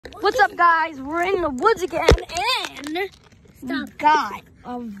What's up, guys? We're in the woods again, and we got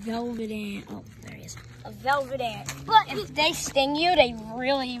a velvet ant. Oh, there he is. A velvet ant. But if they sting you, they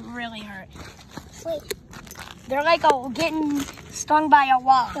really, really hurt. Wait. They're like getting stung by a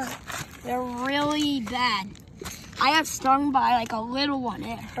wasp. They're really bad. I got stung by like a little one.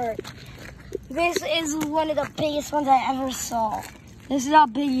 It hurt. This is one of the biggest ones I ever saw. This is how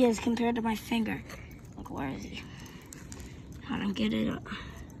big he is compared to my finger. Like, where is he? How do I get it up?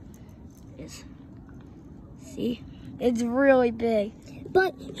 See? It's really big.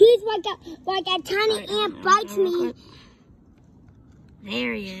 But he's like a tiny ant bites me.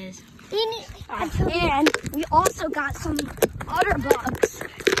 There he is. And we also got some other bugs.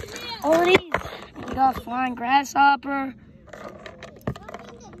 All these. We got a flying grasshopper.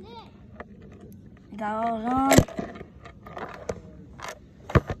 We got all those on.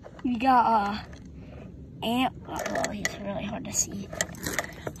 We got ant. Well, he's really hard to see.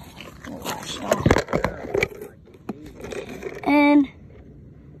 And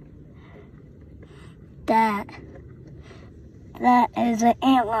that is an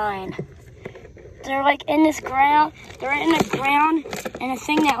ant lion. They're like in this ground. They're in the ground in a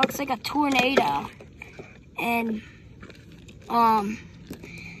thing that looks like a tornado. And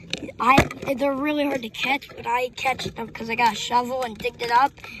they're really hard to catch, but I catch them because I got a shovel and digged it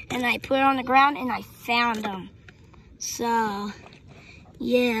up, and I put it on the ground and I found them. So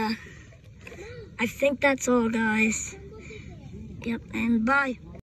yeah, I think that's all, guys. Yep, and bye.